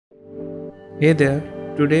Hey there,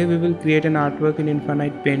 today we will create an artwork in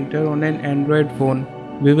Infinite Painter on an Android phone.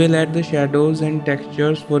 We will add the shadows and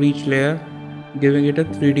textures for each layer, giving it a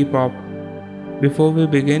 3D pop. Before we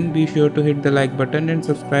begin, be sure to hit the like button and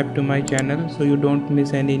subscribe to my channel so you don't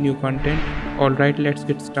miss any new content. Alright, let's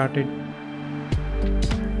get started.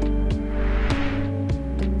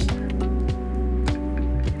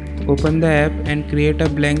 Open the app and create a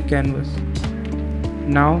blank canvas.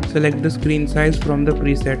 Now select the screen size from the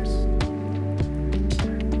presets.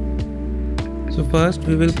 So first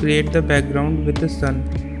we will create the background with the sun.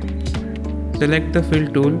 Select the fill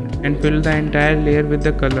tool and fill the entire layer with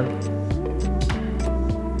the color.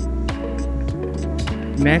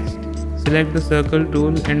 Next, select the circle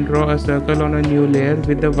tool and draw a circle on a new layer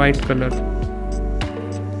with the white color.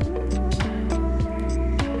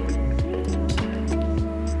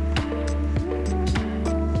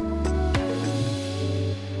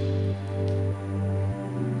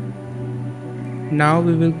 Now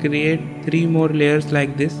we will create 3 more layers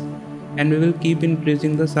like this, and we will keep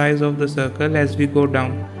increasing the size of the circle as we go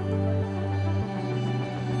down.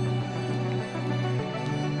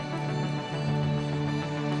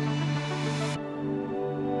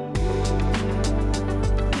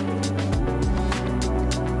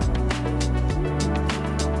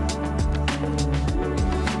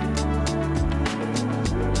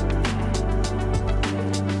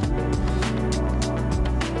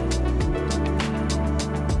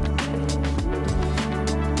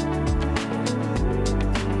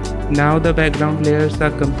 Now the background layers are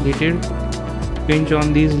completed. Pinch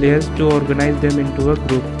on these layers to organize them into a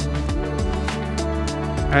group.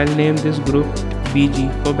 I'll name this group BG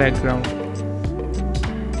for background.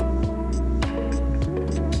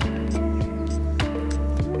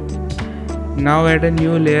 Now add a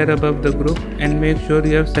new layer above the group and make sure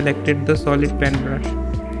you have selected the solid pen brush.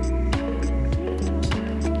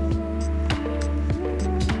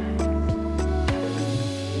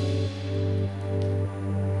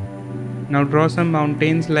 Now draw some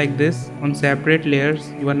mountains like this on separate layers,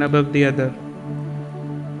 one above the other.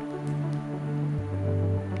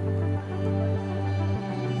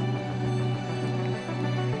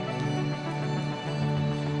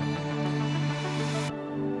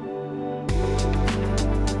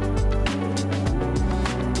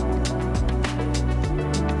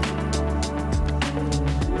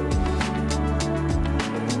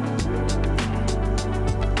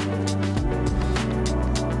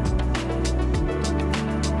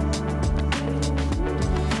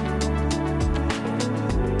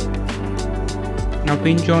 Now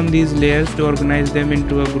pinch on these layers to organize them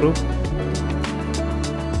into a group,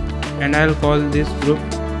 and I'll call this group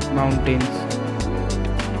Mountains.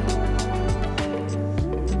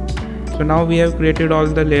 So now we have created all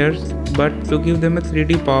the layers, but to give them a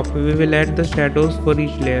 3D pop, we will add the shadows for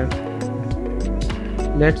each layer.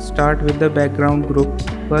 Let's start with the background group.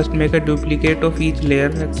 First make a duplicate of each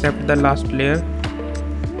layer except the last layer.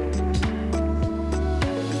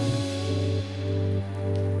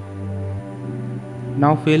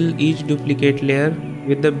 Now fill each duplicate layer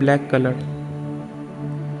with the black color.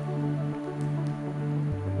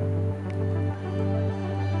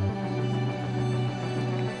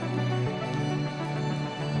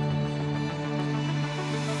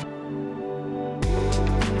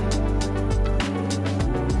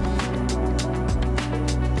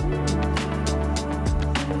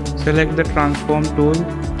 Select the transform tool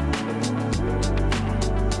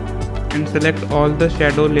and select all the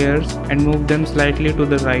shadow layers and move them slightly to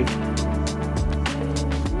the right.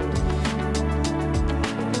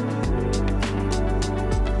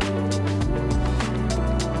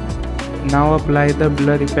 Now apply the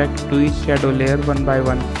blur effect to each shadow layer one by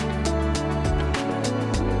one.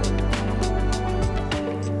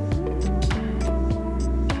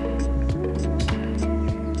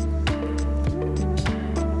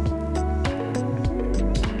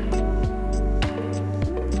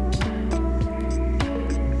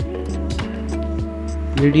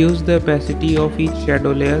 Reduce the opacity of each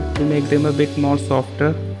shadow layer to make them a bit more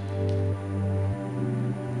softer.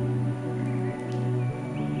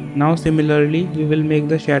 Now similarly, we will make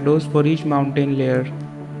the shadows for each mountain layer.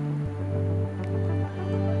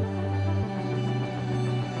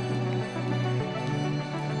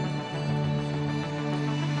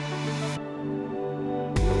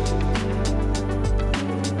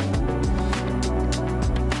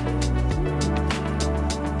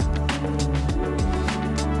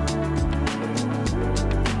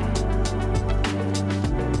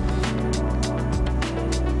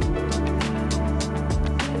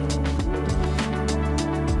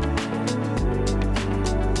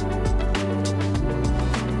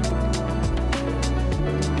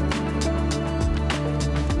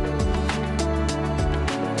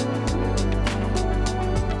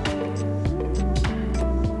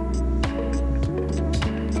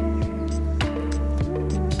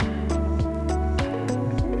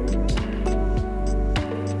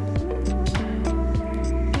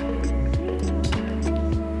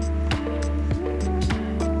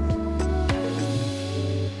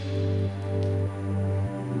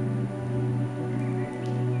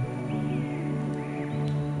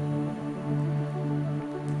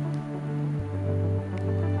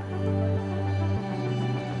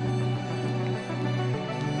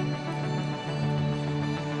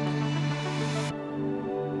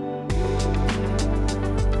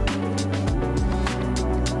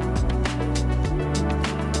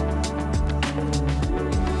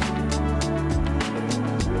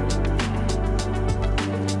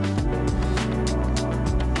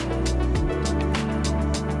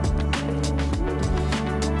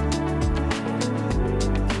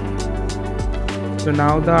 So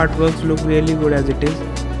now the artworks look really good as it is.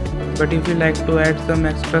 But if you like to add some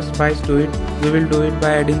extra spice to it, we will do it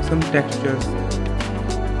by adding some textures.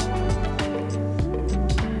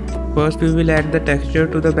 First we will add the texture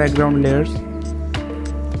to the background layers.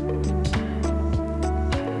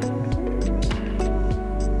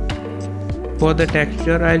 For the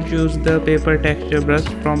texture, I'll choose the paper texture brush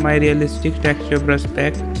from my realistic texture brush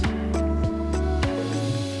pack.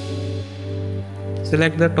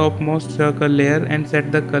 Select the topmost circle layer and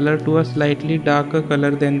set the color to a slightly darker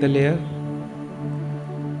color than the layer.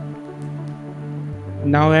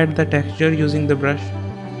 Now add the texture using the brush.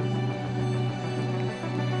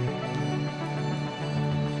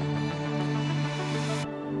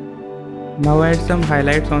 Now add some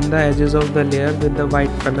highlights on the edges of the layer with the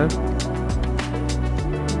white color.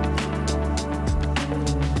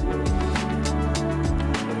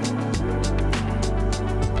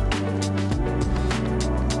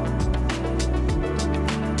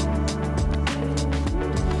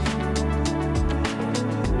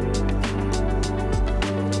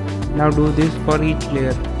 Now do this for each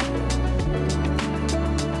layer.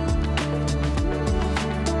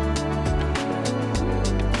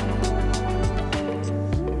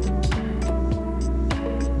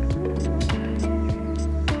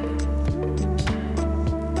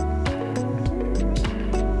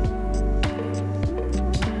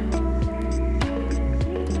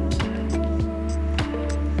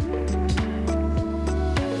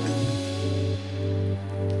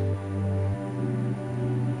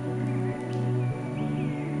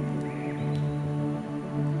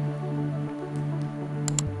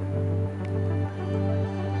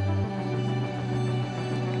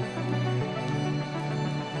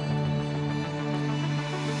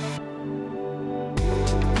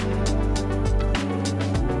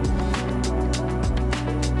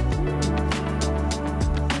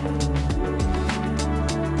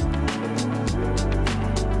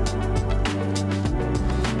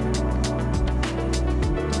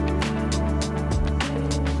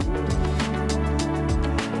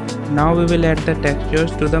 Now we will add the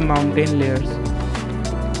textures to the mountain layers.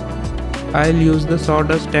 I'll use the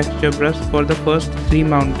sawdust texture brush for the first 3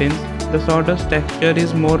 mountains. The sawdust texture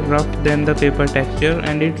is more rough than the paper texture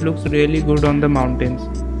and it looks really good on the mountains.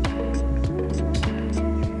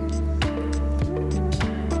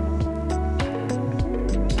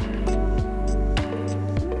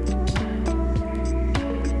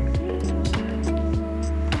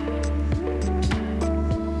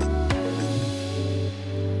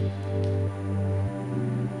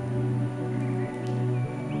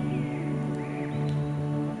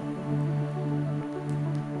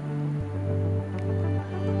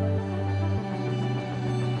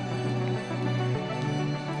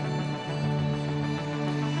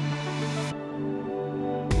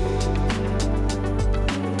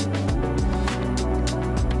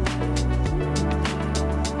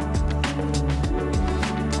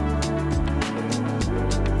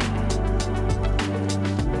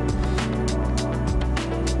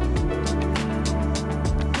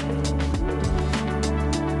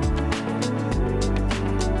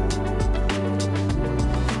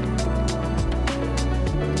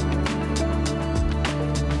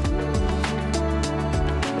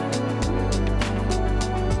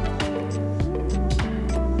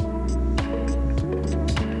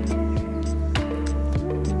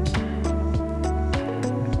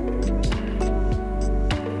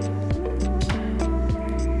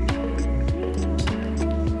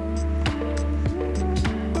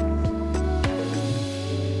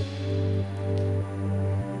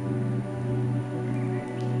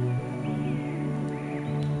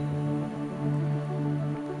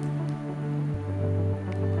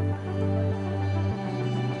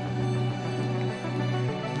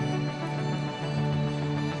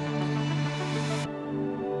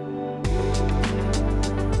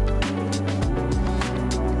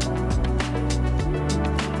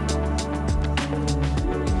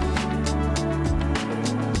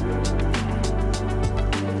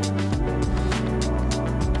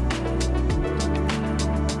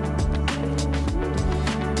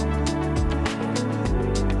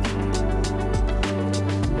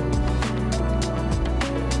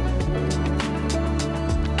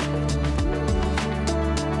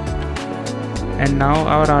 And now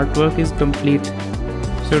our artwork is complete.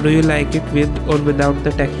 So do you like it with or without the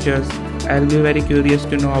textures? I'll be very curious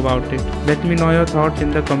to know about it. Let me know your thoughts in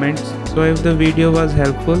the comments. So if the video was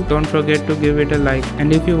helpful, don't forget to give it a like.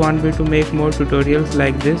 And if you want me to make more tutorials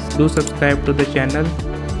like this, do subscribe to the channel.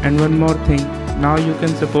 And one more thing, now you can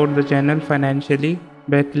support the channel financially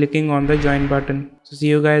by clicking on the join button. So see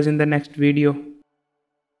you guys in the next video.